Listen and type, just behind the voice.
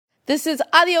This is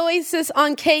Audio Oasis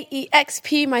on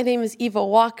KEXP. My name is Eva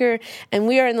Walker, and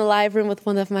we are in the live room with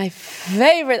one of my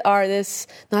favorite artists,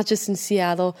 not just in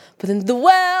Seattle, but in the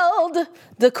world,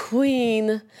 the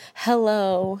Queen.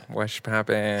 Hello. What's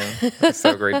poppin'? It's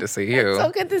so great to see you. So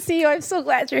good to see you. I'm so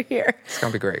glad you're here. It's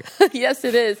going to be great. Yes,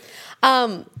 it is.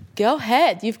 Go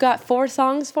ahead. You've got 4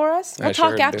 songs for us. We'll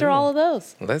talk sure after do. all of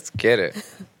those. Let's get it.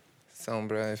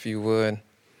 Sombra, if you would.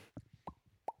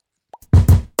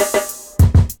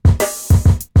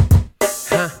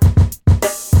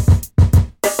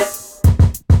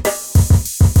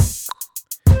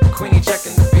 Queenie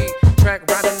checking the beat, track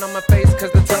riding on my face cause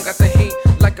the tongue got the heat.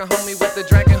 Like a homie with the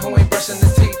dragon who ain't brushing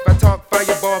his teeth. I talk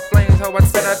fireball flames, how I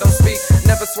said I don't speak.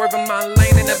 Never swerve in my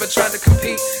lane, they never try to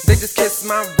compete. They just kiss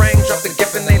my ring, drop the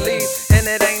gift and they leave. And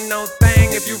it ain't no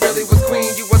thing, if you really was queen,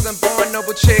 you wasn't born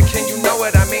noble chick, and you know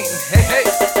what I mean. Hey, hey,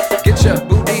 get your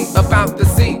booty up out the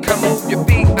seat, come move your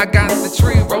feet. I got the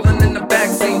tree rolling in the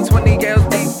backseat, 20 gals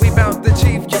deep, we bout the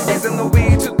chief. Cuties in the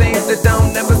weed, 2 things that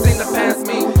don't never seem to pass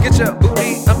me. Get your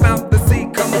booty up out the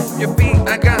seat, come move your feet.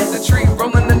 I got the tree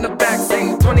rolling in the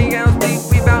backseat, 20 gals deep,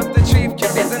 we bout the chief.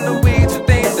 Cuties in the weed, 2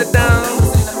 things that don't never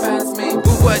seem to pass me.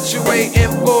 But what you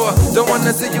waiting for? Don't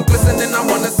wanna see you glistening, I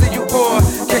wanna see you pour.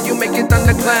 Can you make it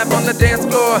thunderclap on the dance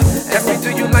floor? Ask me,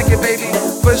 do you like it, baby?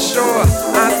 For sure.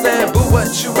 I said, boo,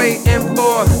 what you waiting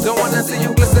for? Don't wanna see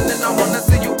you glistening, I wanna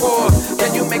see you pour.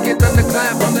 Can you make it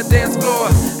thunderclap on the dance floor?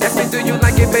 Ask me, do you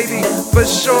like it, baby? For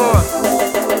sure.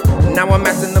 Now I'm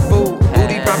acting the fool.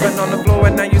 Booty popping on the floor,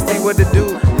 and now you see what to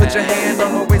do. Put your hand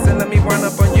on the waist and let me wind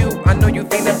up on you. I know you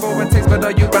feeling for a taste, but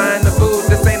are you buying the food?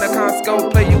 This ain't a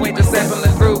Costco play, you ain't just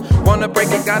sampling through. Wanna break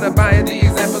it, gotta buy it, the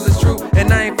example is true.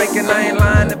 And I ain't faking, I ain't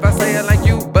lying if I say it like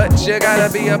you. But you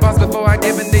gotta be a boss before I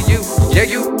give in to you. Yeah,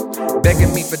 you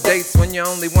begging me for dates when you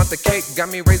only want the cake. Got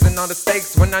me raising all the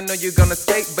stakes when I know you're gonna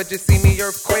skate. But you see me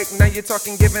earthquake, now you're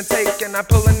talking give and take. And I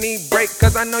pull a knee break,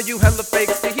 cause I know you hella fake.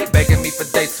 See, he begging me for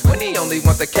dates when he only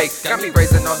want the cake. Got me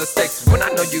raising all the stakes when I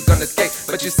know you're gonna skate.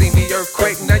 But you see me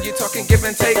earthquake, now you talking give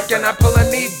and take. And I pull a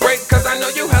knee break, cause I know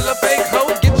you hella fake. Ho,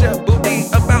 get your booty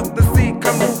up out the seat,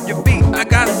 come move your feet. I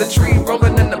got the tree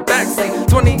rolling in the backseat,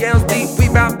 20 gals deep, we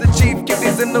bout the chief.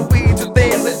 Cuties in the weeds, 2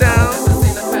 things that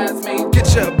down.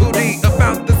 Get your booty up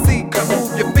out the seat, come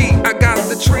move your feet. I got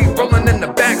the tree rolling in the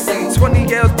backseat, 20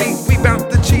 gals deep, we bout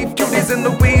the chief. Cuties in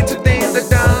the weeds, 2 things that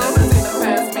down.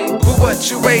 But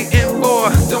what you waiting for?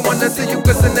 Don't wanna see you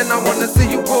glistening, I wanna see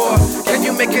you pour. Can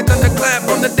you make it thunderclap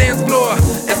on the dance floor?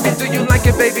 Ask me, do you like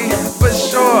it, baby? For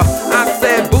sure. I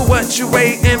said, boo, what you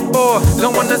waiting for?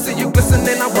 Don't wanna see you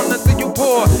glistening, I wanna see you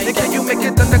pour. And can you make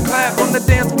it thunderclap on the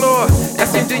dance floor?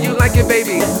 Ask me, do you like it,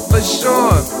 baby? For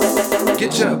sure.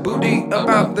 Get your booty up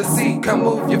out the seat, come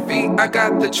move your feet. I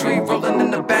got the tree rolling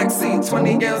in the backseat,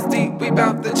 20 gals deep, we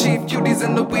bout the chief. Cuties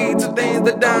in the weeds, 2 things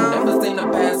that down. Never seen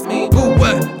her pass me. Boo,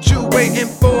 what you waiting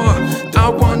for? I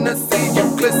wanna see you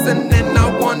glistening,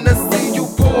 I wanna see you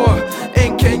pour.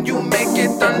 And can you make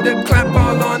it thunderclap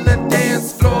all on the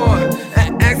dance floor?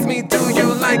 And ask me, do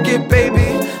you like it,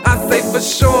 baby? I say for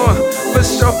sure, for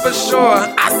sure, for sure.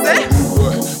 I say,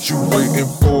 what you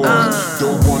waiting for?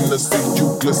 Don't wanna see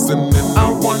you glistening, I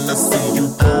wanna see you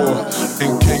pour.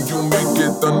 And can you make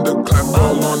it thunderclap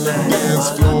all on the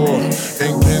dance floor?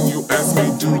 And can you ask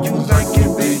me, do you like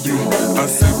it, baby? I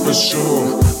say for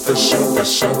sure, for sure, for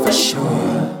sure, for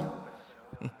sure.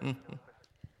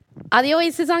 Audio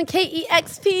Oasis on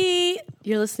KEXP.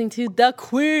 You're listening to the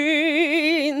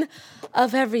Queen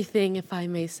of everything, if I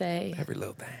may say. Every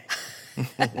little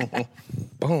thing.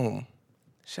 Boom.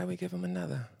 Shall we give him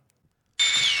another?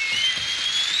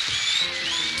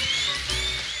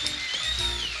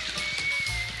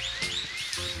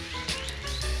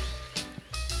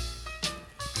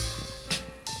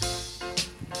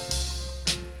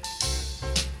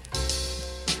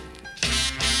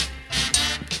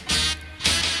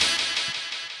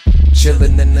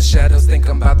 Chillin' in the shadows, think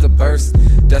I'm about to burst.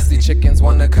 Dusty chickens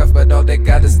wanna cuff, but all they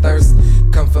got is thirst.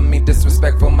 Come for me,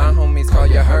 disrespectful, my homies call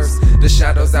you hearse. The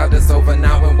shadows out, it's over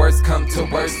now, and worse come to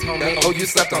worse. Oh, you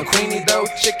slept on Queenie though?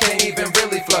 Shit can't even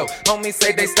really flow. Homies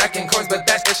say they stacking coins, but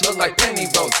that shit look like penny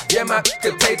rolls. Yeah, my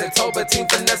could pay the toll, but team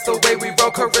finesse the way we roll.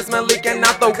 Charisma leaking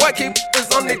out the what? Keep us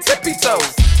on their tippy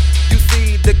toes. You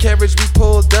see the carriage we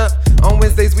pulled up. On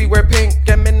Wednesdays we wear pink,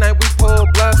 at midnight we pull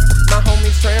bluffs. My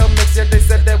homies trail mix, yeah, they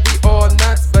said that we all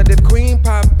nuts. But if Queen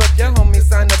pop up, your homies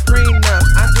sign a prenup.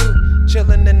 I do.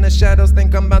 Chillin' in the shadows,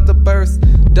 think I'm about to burst.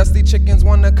 Dusty chickens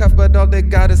wanna cuff, but all they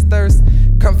got is thirst.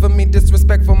 Come for me,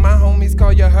 disrespectful, my homies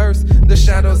call you hearse. The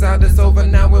shadows out, it's over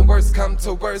now when worse come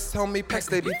to worse. Homie packs,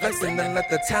 they be flexing, then let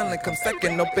the talent come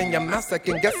second. Open your mouth,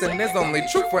 second guessing, there's only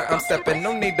truth where I'm stepping.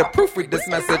 No need to proofread this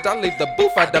message, I leave the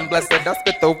booth, I done blessed it. I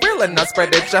spit the real and I spread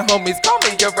it, your homies call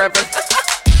me your reverend.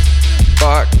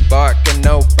 Bark, bark, and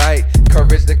no bite.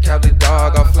 Courage the cowardly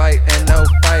dog off flight and no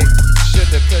fight.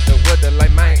 Shoulda, coulda, woulda,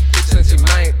 like Mike. Since you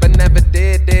might, but never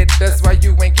did it. That's why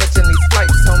you ain't catching these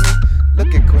flights, homie.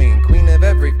 Look at Queen, queen of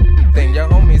everything. Your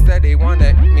homie said he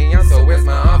wanted me, so where's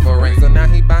my offering? So now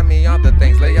he buy me all the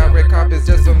things. Lay out red carpets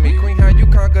just for me. Queen, how you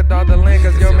conquered all the land?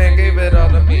 Cause your man gave it all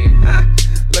to me.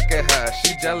 Look at her,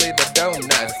 she jelly the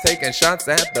donuts. Taking shots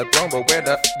at the throne, but where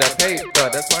the paper?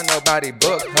 That's why nobody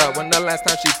booked her. When the last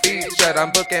time she featured,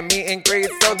 I'm booking meet and greet.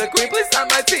 So the queen, please sign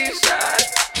my t-shirt.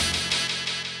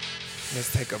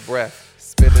 Let's take a breath.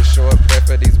 Spit a short prayer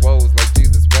for these woes like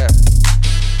Jesus wept.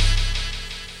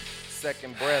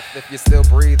 Second breath, if you're still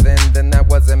breathing, then that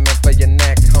wasn't meant for your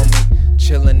neck, homie.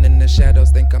 Chillin' in the shadows,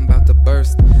 think I'm about to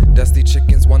burst. Dusty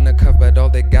chickens wanna cover, all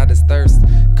they got is thirst.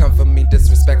 Come for me,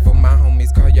 disrespectful, my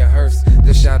homies call you hearse.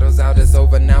 The shadows out, it's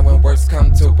over now when worse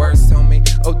come to worse, homie.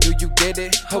 Oh, do you get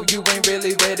it? Oh, you ain't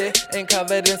really with it. Ain't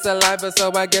covered in saliva,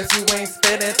 so I guess you ain't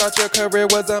spitting. Thought your career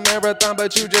was a marathon,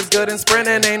 but you just good in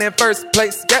sprinting. Ain't in first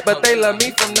place yet, but they love me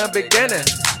from the beginning.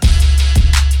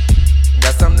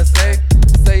 Got something to say?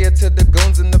 Say it to the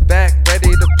goons in the back,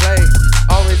 ready to play.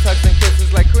 Always hugs and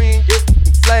kisses like Queen, you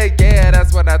slay. Yeah,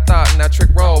 that's what I thought. Now trick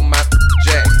roll my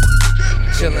J.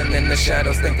 Chillin' in the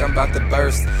shadows, think I'm about to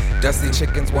burst. Dusty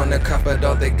chickens wanna cup, but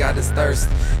all they got is thirst.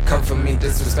 Come for me,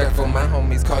 disrespectful, my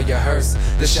homies call you hearse.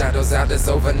 The shadows out, it's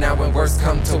over now when worse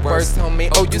come to worse, homie.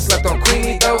 Oh, you slept on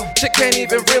Queenie though? Chick can't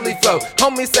even really flow.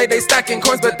 Homies say they stacking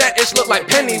coins, but that ish look like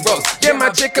penny rolls. Yeah, my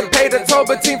chick can pay the toll,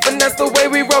 but team finesse the way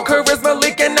we roll. Charisma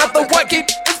leaking out the what, keep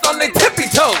it's on their tippy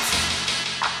toes.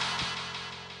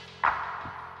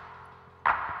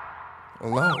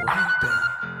 Well, alright then.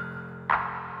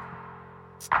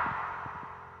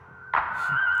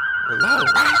 Well,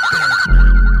 alright then.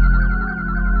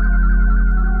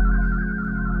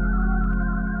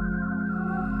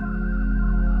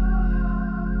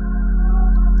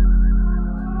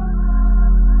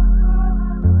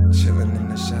 Chillin' in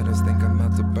the shadows, think I'm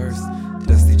about to burst.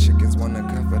 Dusty chickens wanna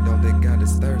cover, all they got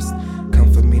is thirst.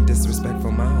 Come for me,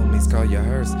 disrespectful, my homies call you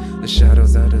hearse. The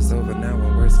shadows out, is over now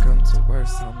when worse come to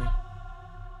worse, homie.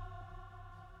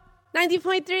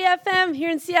 90.3 FM here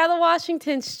in Seattle,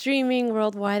 Washington, streaming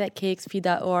worldwide at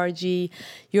kxp.org.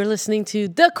 You're listening to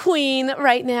The Queen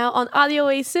right now on Audio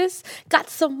Oasis. Got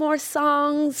some more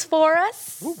songs for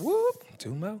us. Whoop, whoop.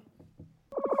 Two more.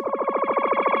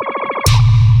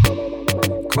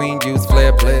 Queen use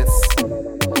flare blitz.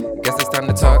 Guess it's time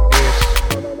to talk ish.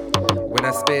 When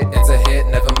I spit, it's a hit,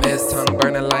 never miss. Tongue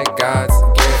burning like God's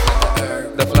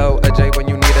gift. The flow, a J when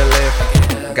you need a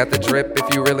lift. Got the drip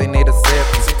if you really need a sip.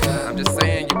 I'm just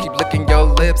saying, you keep licking your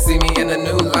lips. See me in a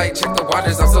new light, check the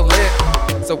waters, I'm so lit.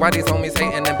 So why these homies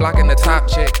hating and blocking the top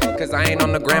chick? Cause I ain't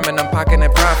on the gram and I'm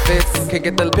pocketing profits. Can't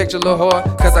get the picture, little whore,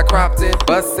 cause I cropped it.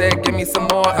 Bus said, give me some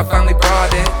more, I finally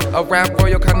brought it. A rap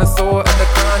royal connoisseur of the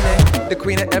chronic. The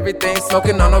queen of everything,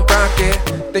 smoking on a rocket.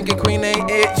 Thinking queen ain't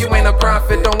it, you ain't a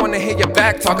prophet. Don't wanna hear your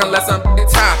back talk unless I'm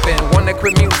topping. Wanna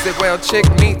quit music, well chick,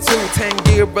 me too.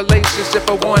 10-year relationship,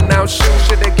 a worn-out shoe.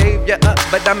 Should've gave you up,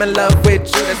 but I'm in love with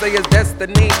you. They say it's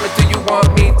destiny, but do you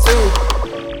want me to?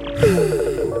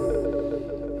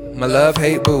 My love,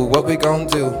 hate, boo, what we gon'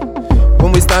 do?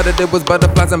 When we started, it was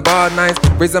butterflies and bar nights.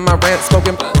 Raising my rent,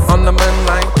 smoking on the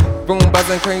moonlight. Boom,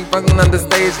 buzzing, cream, buzzing on the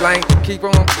stage light. Keep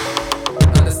on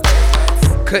the stage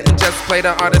lights. Couldn't just play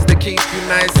the artist to keep you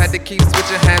nice. Had to keep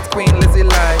switching hats, Queen Lizzie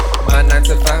like. My 9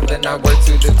 to 5, then I work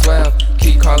 2 to 12.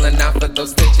 Keep calling out for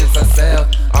those stitches I sell.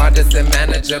 Artist and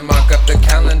manager, mark up the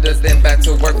calendars. Then back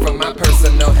to work for my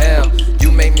personal hell.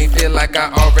 You make me feel like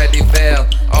I already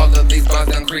failed. All of these bars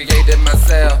done created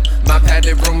myself. My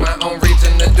padded room, my own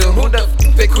region to do. Who the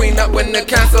f*** pick Queen up when the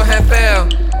castle had fell?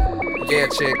 Yeah,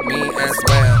 chick, me as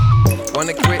well.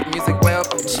 Wanna quit music, well,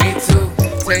 me too.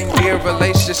 10-year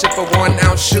relationship, a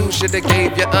worn-out shoe. Should've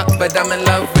gave you up, but I'm in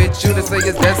love with you. They say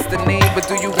it's destiny, but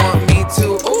do you want me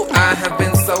to? Ooh, I have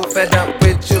been so fed up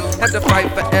with you. Had to fight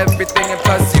for everything, and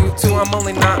plus you too. I'm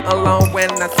only not alone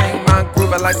when I sing my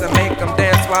groove. I like to make them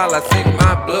dance while I sing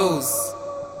my blues.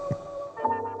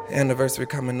 Anniversary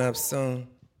coming up soon.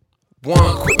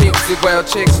 One, quit music, well,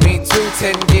 chicks, me too.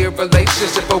 10-year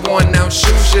relationship, a worn-out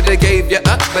shoe. Should've gave you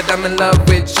up, but I'm in love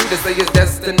with you. They say it's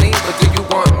destiny, but do you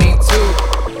want me to?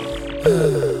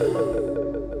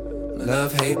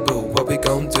 Love, hate, boo, what we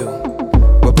gon' do?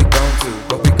 What we gon' do?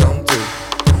 What we gon' do?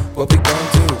 What we gon'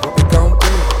 do? What we gon'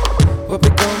 do? What we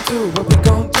gon' do?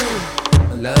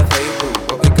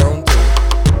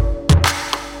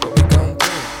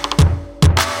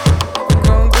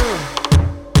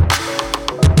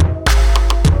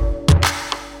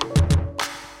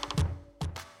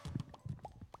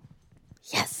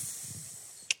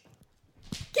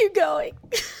 going.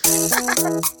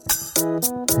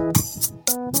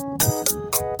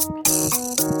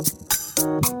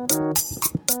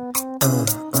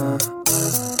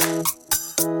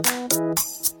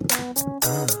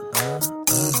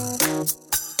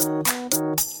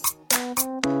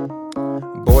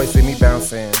 Boys see me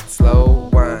bouncing, slow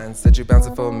wine. Said you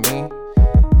bouncing for me?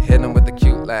 Hit him with the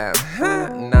cute laugh.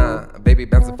 Nah, baby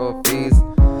bouncing for fees.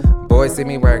 Boys see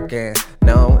me working,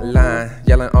 no line.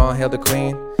 Yelling all hail the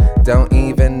queen. Don't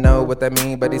even know what that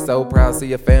mean, but he's so proud.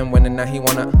 See a fan winning, now he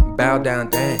wanna bow down,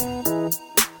 dang.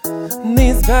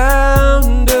 These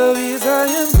boundaries I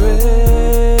am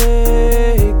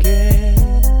breaking.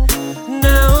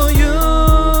 Now you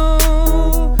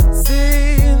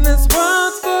see this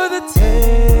world's for the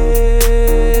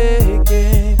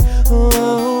taking.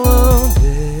 Oh,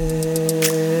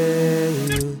 dare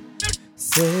you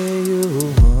say you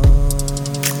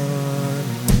want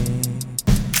me,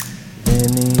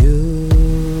 then you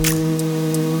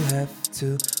have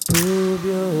to prove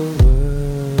your worthy.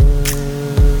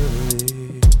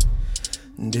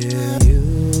 Dare you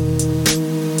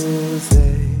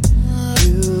say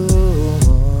you want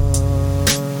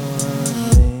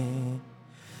me,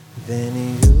 then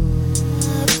you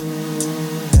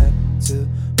have to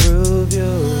prove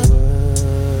your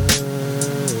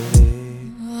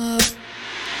worthy.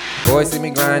 Boys see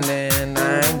me grinding,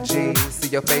 I'm G. See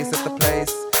your face at the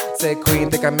place. Say queen,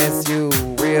 think I miss you.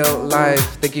 Real life,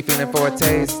 think he feeling for a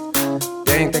taste.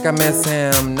 Dang, think I miss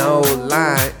him, no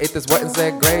lie. Ate this what and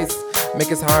said grace. Make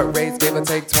his heart race, give or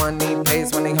take 20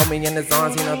 pace. When he hold me in his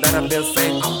arms, you know that I feel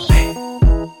safe. Oh, man.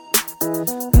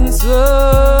 And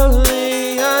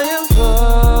slowly I am falling.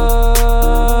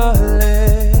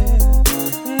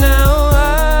 Now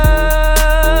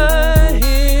I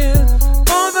hear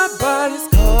all the bodies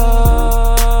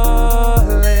calling.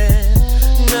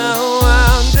 Now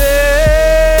I'll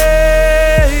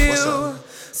dare you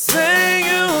say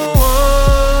you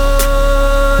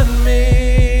want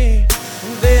me,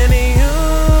 then you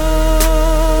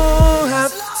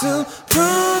have to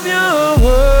prove you're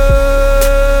worthy.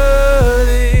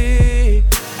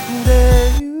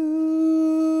 Then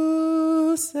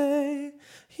you say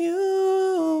you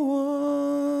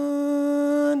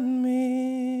want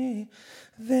me,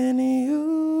 then you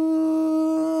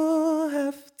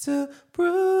have to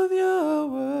prove you're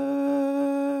worthy.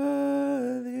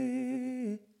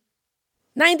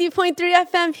 90.3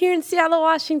 FM here in Seattle,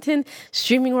 Washington,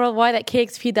 streaming worldwide at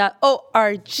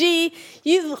kxp.org.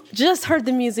 You just heard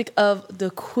the music of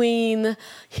The Queen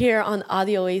here on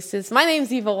Audio Oasis. My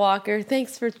name's Eva Walker.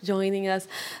 Thanks for joining us.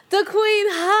 The Queen,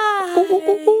 hi.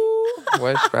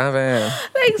 What's poppin'?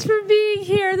 Thanks for being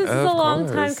here. This is a Of long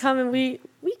time course. coming. We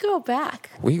go back.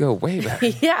 We go way back.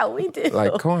 Yeah, we do.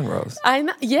 Like cornrows. I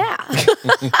know. Yeah. And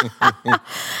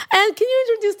can you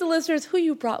introduce the listeners who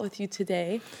you brought with you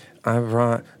today? I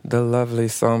brought the lovely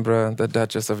Sombra, the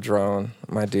Duchess of Drone,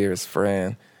 my dearest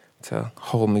friend, to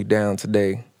hold me down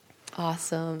today.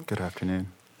 Awesome. Good afternoon.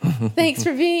 Thanks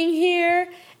for being here.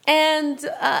 And,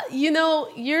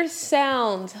 your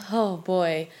sound, oh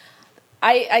boy.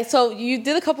 So you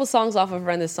did a couple songs off of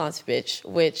Renaissance Bitch,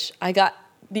 which I got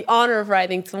the honor of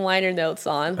writing some liner notes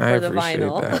on for the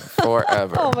vinyl. I appreciate that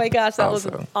forever. Oh my gosh, that was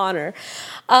an honor.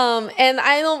 And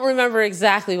I don't remember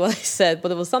exactly what I said,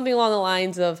 but it was something along the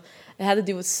lines of, it had to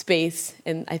do with space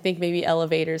and I think maybe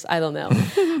elevators. I don't know.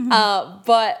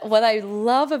 But what I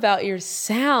love about your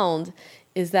sound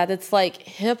is that it's like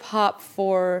hip hop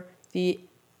for the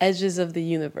edges of the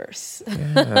universe.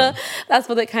 Yeah. That's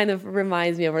what it kind of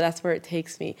reminds me of, or that's where it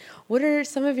takes me. What are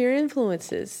some of your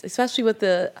influences, especially with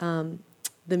the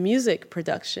music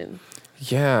production?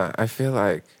 Yeah, I feel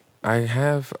like I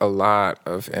have a lot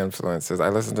of influences. I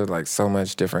listen to like so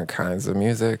much different kinds of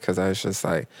music because I was just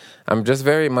like, I'm just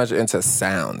very much into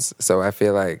sounds. So I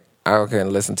feel like I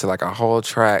can listen to like a whole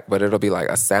track, but it'll be like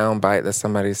a sound bite that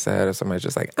somebody said, or somebody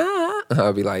just like,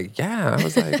 I'll be like, yeah. I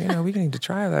was like, we need to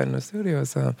try that in the studio.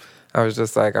 So I was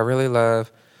just like, I really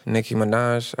love Nicki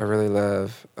Minaj. I really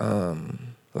love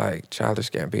like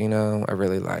Childish Gambino. I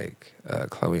really like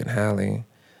Chloe and Halle.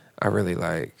 I really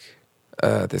like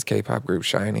this K-pop group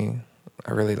SHINee.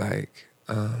 I really like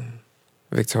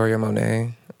Victoria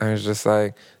Monet. I was just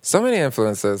like, so many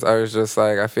influences. I was just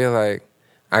like, I feel like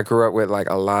I grew up with like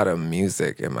a lot of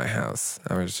music in my house.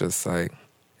 I was just like,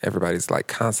 everybody's like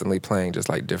constantly playing just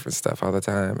like different stuff all the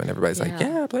time. And everybody's like,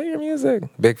 yeah, play your music.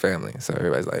 Big family. So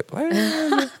everybody's like, play your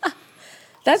music.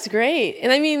 That's great.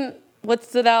 And I mean, what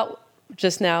stood out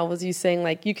just now was you saying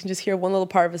like you can just hear one little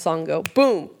part of a song go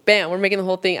boom, bam, we're making the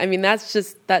whole thing. I mean, that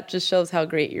just shows how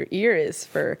great your ear is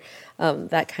for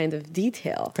that kind of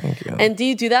detail. Thank you. And do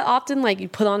you do that often? Like you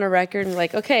put on a record and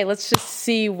like, okay, let's just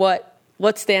see what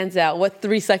stands out. What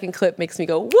 3-second clip makes me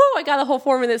go, whoa, I got a whole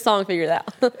 4-minute song figured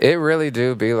out. It really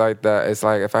do be like that. It's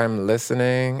like if I'm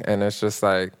listening and it's just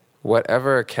like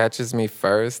whatever catches me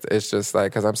first, it's just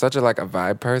like, because I'm such a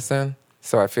vibe person.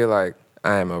 So I feel like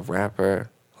I am a rapper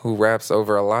who raps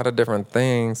over a lot of different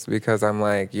things because I'm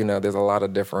like, there's a lot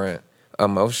of different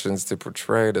emotions to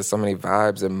portray. There's so many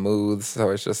vibes and moods. So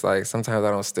it's just like sometimes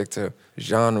I don't stick to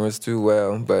genres too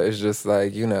well. But it's just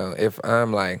like, if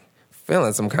I'm like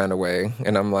feeling some kind of way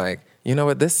and I'm like, you know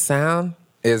what, this sound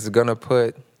is going to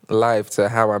put life to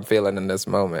how I'm feeling in this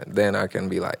moment, then I can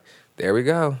be like, there we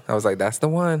go. I was like, that's the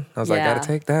one. I was like, gotta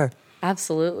take that.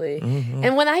 Absolutely. Mm-hmm.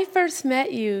 And when I first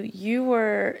met you, you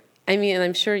were, and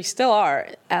I'm sure you still are,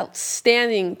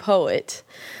 outstanding poet.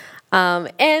 And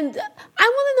I want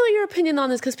to know your opinion on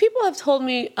this because people have told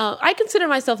me, I consider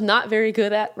myself not very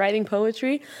good at writing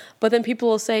poetry, but then people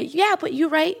will say, yeah, but you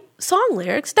write song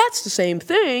lyrics. That's the same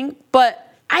thing. But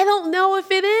I don't know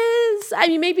if it is.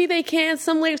 Maybe they can.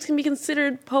 Some lyrics can be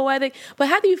considered poetic. But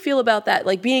how do you feel about that?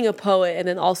 Like being a poet and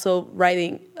then also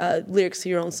writing lyrics to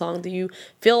your own song. Do you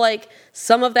feel like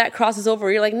some of that crosses over?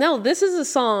 You're like, no, this is a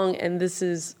song and this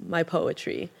is my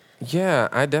poetry. Yeah,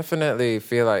 I definitely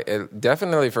feel like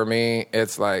definitely for me,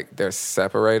 it's like they're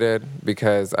separated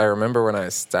because I remember when I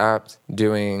stopped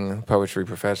doing poetry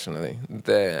professionally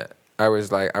that I was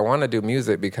like, I want to do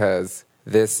music because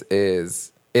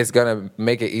it's going to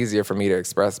make it easier for me to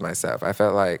express myself. I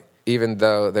felt like even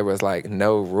though there was like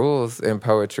no rules in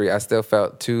poetry, I still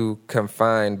felt too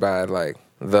confined by like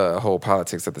the whole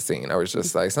politics of the scene. I was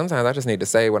just like, sometimes I just need to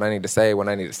say what I need to say when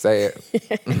I need to say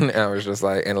it. And I was just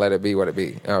like, and let it be what it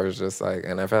be. I was just like,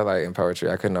 and I felt like in poetry,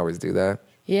 I couldn't always do that.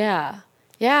 Yeah.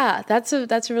 Yeah, that's a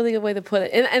really good way to put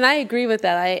it. And I agree with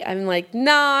that. I'm like,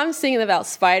 no, I'm singing about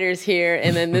spiders here,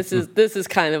 and then this is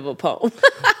kind of a poem.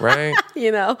 Right.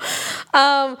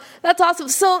 That's awesome.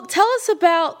 So tell us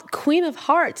about Queen of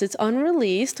Hearts. It's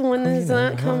unreleased. When is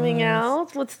that coming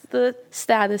out? What's the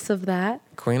status of that?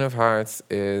 Queen of Hearts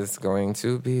is going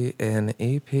to be an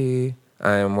EP.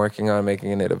 I am working on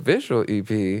making it a visual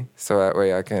EP, so that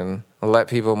way I can let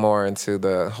people more into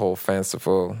the whole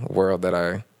fanciful world that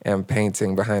I am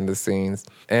painting behind the scenes.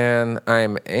 And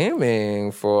I'm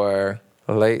aiming for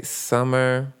late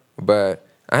summer, but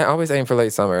I always aim for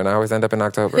late summer and I always end up in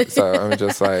October. So I'm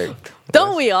just like...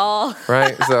 Don't we all?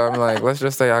 Right? So I'm like, let's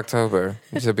just say October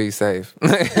to be safe.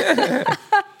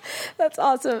 That's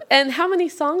awesome. And how many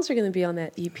songs are going to be on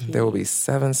that EP? There will be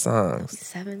 7 songs.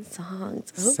 7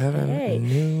 songs. Okay. 7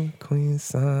 new Queen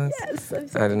songs. Yes, I'm so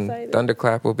excited.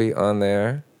 Thunderclap will be on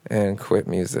there. And Quit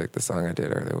Music, the song I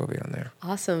did earlier, will be on there.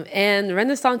 Awesome. And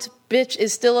Renaissance Bitch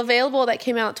is still available. That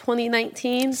came out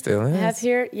 2019. Still is. I have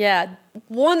here. Yeah.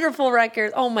 Wonderful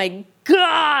record. Oh, my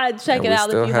God. Check it out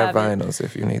if you have it. We still have vinyls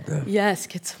if you need them. Yes,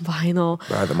 get some vinyl.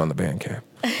 Buy them on the Bandcamp.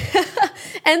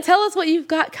 And tell us what you've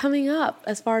got coming up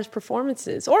as far as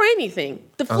performances or anything.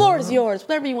 The floor is yours.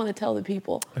 Whatever you want to tell the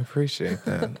people. I appreciate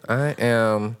that. I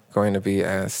am going to be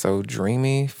at So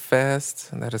Dreamy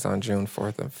Fest. And that is on June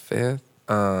 4th and 5th.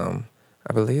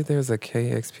 I believe there's a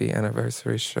KXP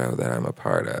anniversary show that I'm a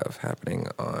part of happening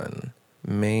on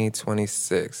May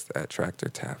 26th at Tractor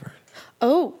Tavern.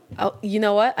 Oh, you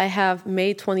know what? I have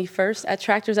May 21st at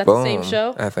Tractor's at Boom. The same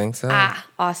show. I think so.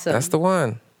 Awesome. That's the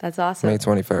one. That's awesome. May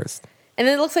 21st. And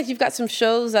it looks like you've got some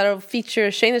shows that'll feature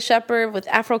Shayna Shepherd with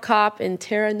Afro Cop and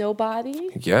Tara Nobody.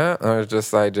 Yeah, I was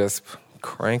just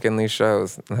cranking these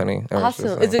shows, honey.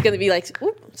 Awesome. Is it going to be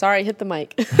sorry, hit the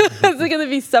mic. Is it going to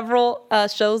be several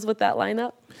shows with that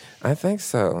lineup? I think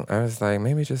so. I was like,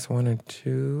 maybe just 1 or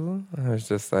 2. I was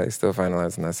just still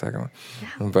finalizing that second one.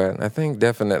 Yeah. But I think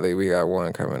definitely we got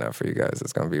one coming up for you guys.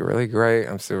 It's going to be really great.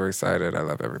 I'm super excited. I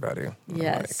love everybody.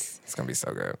 Yes. It's going to be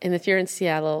so good. And if you're in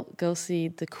Seattle, go see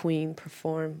the Queen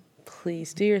perform.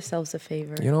 Please do yourselves a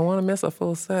favor. You don't want to miss a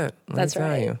full set. That's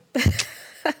right.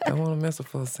 I don't want to miss a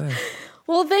full set.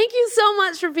 Well, thank you so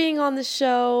much for being on the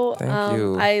show. Thank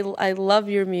you. I love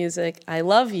your music. I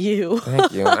love you.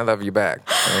 Thank you. I love you back.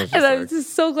 And I'm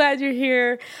just so glad you're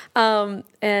here.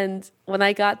 And when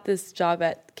I got this job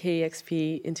at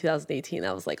KEXP in 2018,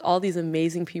 I was like, all these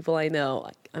amazing people I know,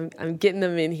 I'm getting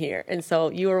them in here. And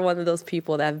so you are one of those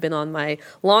people that have been on my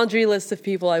laundry list of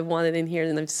people I wanted in here.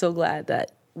 And I'm so glad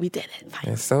that we did it.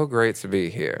 Finally. It's so great to be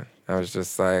here. I was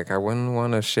just like, I wouldn't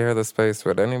want to share the space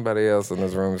with anybody else in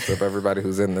this room except everybody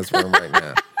who's in this room right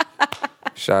now.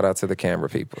 Shout out to the Canberra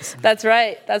peoples. That's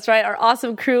right. That's right. Our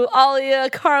awesome crew, Alia,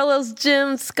 Carlos,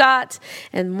 Jim, Scott,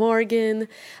 and Morgan.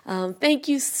 Thank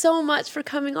you so much for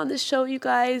coming on the show, you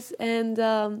guys.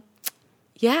 And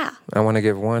yeah. I want to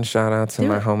give one shout out to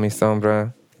my homie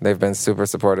Sombra. They've been super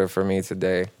supportive for me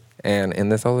today and in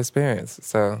this whole experience.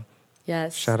 So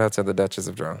yes. Shout out to the Duchess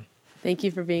of Drone. Thank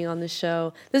you for being on the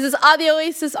show. This is Audio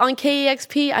Oasis on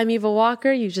KEXP. I'm Eva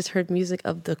Walker. You just heard music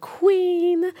of the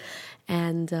Queen.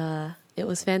 And it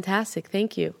was fantastic.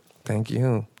 Thank you. Thank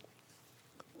you.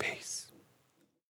 Peace.